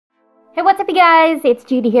Hey, what's up you guys? It's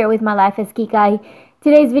Judie here with my Life as KIKAY.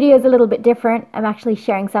 Today's video is a little bit different. I'm actually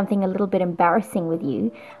sharing something a little bit embarrassing with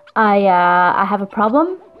you. I have a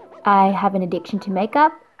problem. I have an addiction to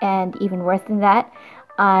makeup, and even worse than that,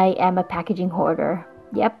 I am a packaging hoarder.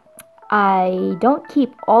 Yep. I don't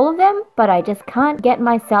keep all of them, but I just can't get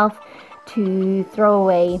myself to throw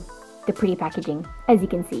away the pretty packaging, as you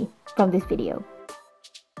can see from this video.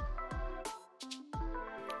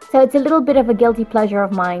 So it's a little bit of a guilty pleasure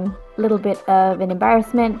of mine, a little bit of an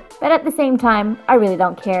embarrassment, but at the same time, I really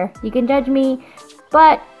don't care. You can judge me,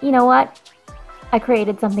 but you know what? I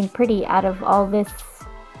created something pretty out of all this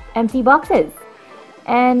empty boxes.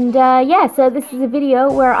 And yeah, so this is a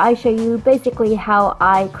video where I show you basically how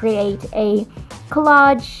I create a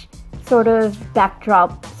collage sort of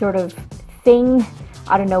backdrop sort of thing.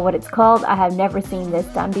 I don't know what it's called. I have never seen this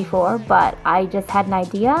done before, but I just had an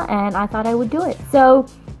idea and I thought I would do it. So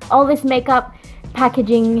all this makeup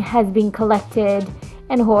packaging has been collected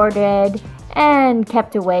and hoarded and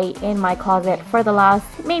kept away in my closet for the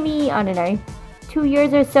last maybe, I don't know, 2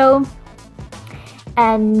 years or so.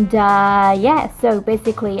 And yeah, so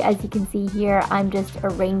basically, as you can see here, I'm just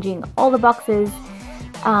arranging all the boxes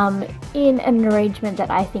in an arrangement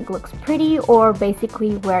that I think looks pretty, or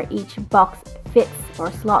basically where each box fits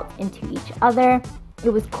or slots into each other. It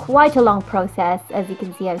was quite a long process. As you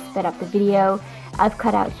can see, I've sped up the video. I've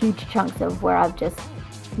cut out huge chunks of where I've just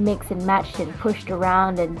mixed and matched and pushed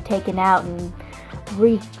around and taken out and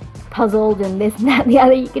re-puzzled and this and that and the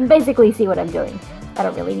other. You can basically see what I'm doing. I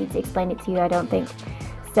don't really need to explain it to you, I don't think.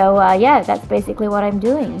 So yeah, that's basically what I'm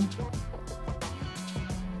doing.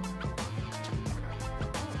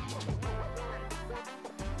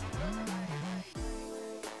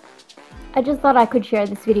 I just thought I could share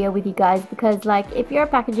this video with you guys because, like, if you're a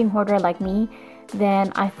packaging hoarder like me, then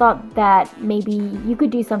I thought that maybe you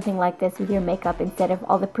could do something like this with your makeup instead of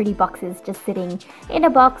all the pretty boxes just sitting in a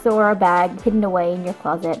box or a bag hidden away in your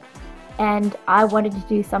closet. And I wanted to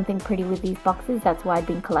do something pretty with these boxes. That's why I've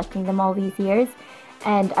been collecting them all these years.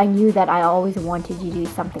 And I knew that I always wanted to do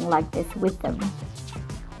something like this with them.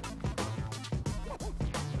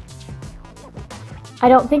 I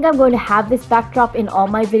don't think I'm going to have this backdrop in all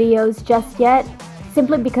my videos just yet,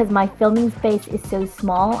 simply because my filming space is so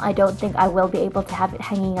small. I don't think I will be able to have it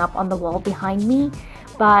hanging up on the wall behind me,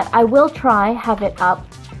 but I will try have it up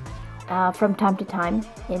from time to time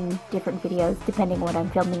in different videos, depending what I'm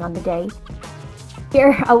filming on the day.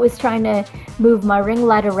 Here I was trying to move my ring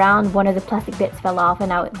light around, one of the plastic bits fell off,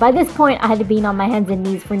 and by this point I had been on my hands and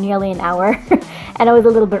knees for nearly an hour and I was a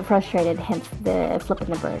little bit frustrated, hence the flipping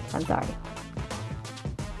the bird. I'm sorry.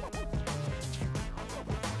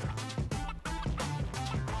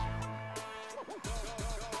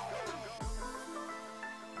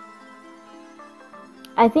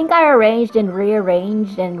 I think I arranged and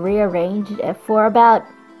rearranged for about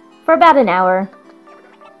an hour.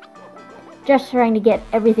 Just trying to get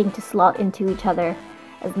everything to slot into each other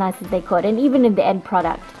as nice as they could. And even in the end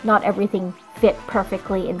product, not everything fit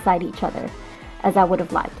perfectly inside each other as I would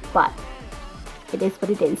have liked, but it is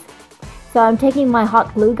what it is. So I'm taking my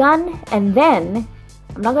hot glue gun, and then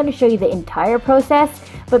I'm not going to show you the entire process,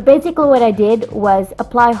 but basically what I did was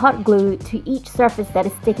apply hot glue to each surface that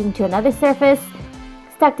is sticking to another surface,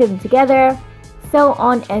 stuck them together, so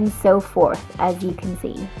on and so forth, as you can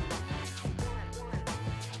see.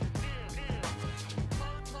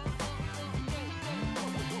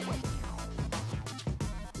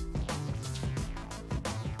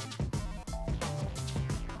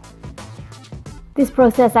 This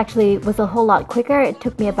process actually was a whole lot quicker. It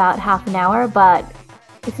took me about half an hour, but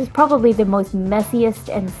this is probably the most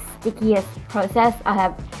messiest and stickiest process I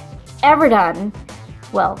have ever done.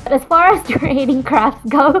 Well, as far as creating crafts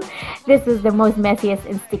go, this is the most messiest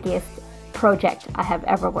and stickiest project I have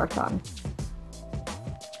ever worked on.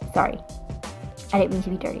 Sorry, I didn't mean to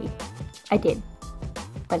be dirty. I did,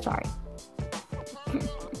 but sorry.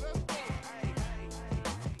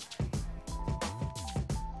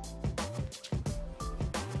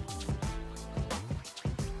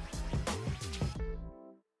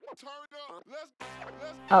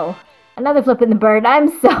 Oh, another flip in the bird.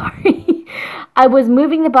 I'm sorry. I was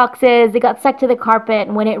moving the boxes, it got stuck to the carpet,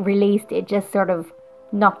 and when it released, it just sort of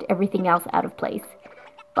knocked everything else out of place.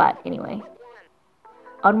 But anyway,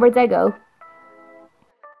 onwards I go.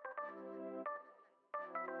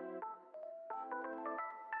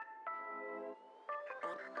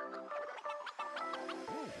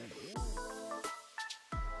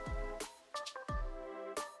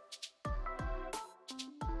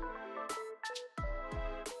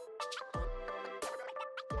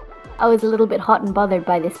 I was a little bit hot and bothered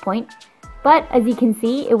by this point, but as you can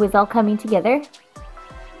see, it was all coming together.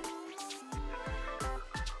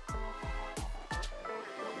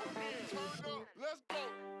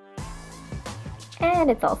 and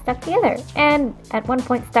it's all stuck together, and at one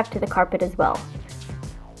point stuck to the carpet as well.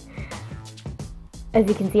 As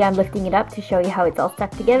you can see, I'm lifting it up to show you how it's all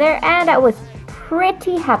stuck together, and I was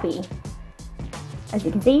pretty happy. As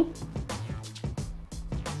you can see,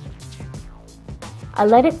 I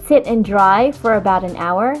let it sit and dry for about an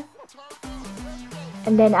hour,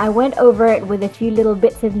 and then I went over it with a few little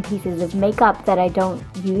bits and pieces of makeup that I don't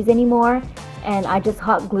use anymore, and I just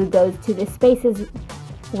hot glued those to the spaces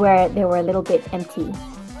where they were a little bit empty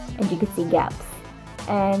and you could see gaps.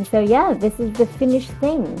 And so yeah, this is the finished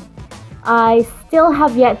thing. I still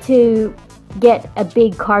have yet to get a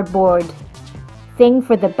big cardboard thing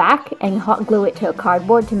for the back and hot glue it to a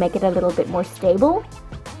cardboard to make it a little bit more stable,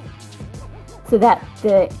 so that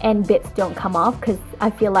the end bits don't come off, because I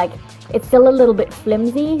feel like it's still a little bit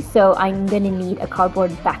flimsy, so I'm going to need a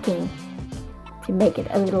cardboard backing to make it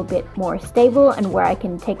a little bit more stable and where I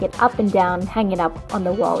can take it up and down, hang it up on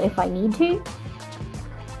the wall if I need to.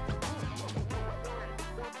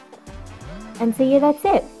 And so yeah, that's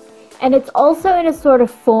it. And it's also in a sort of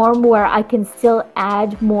form where I can still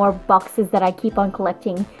add more boxes that I keep on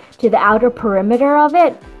collecting to the outer perimeter of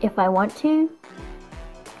it if I want to.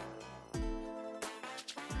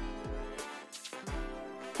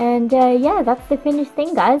 And yeah, that's the finished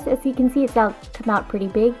thing, guys. As you can see, it's come out pretty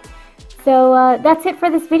big. So that's it for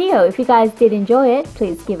this video. If you guys did enjoy it,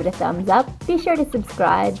 please give it a thumbs up. Be sure to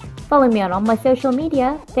subscribe. Follow me on all my social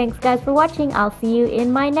media. Thanks guys for watching. I'll see you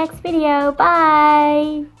in my next video.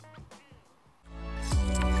 Bye!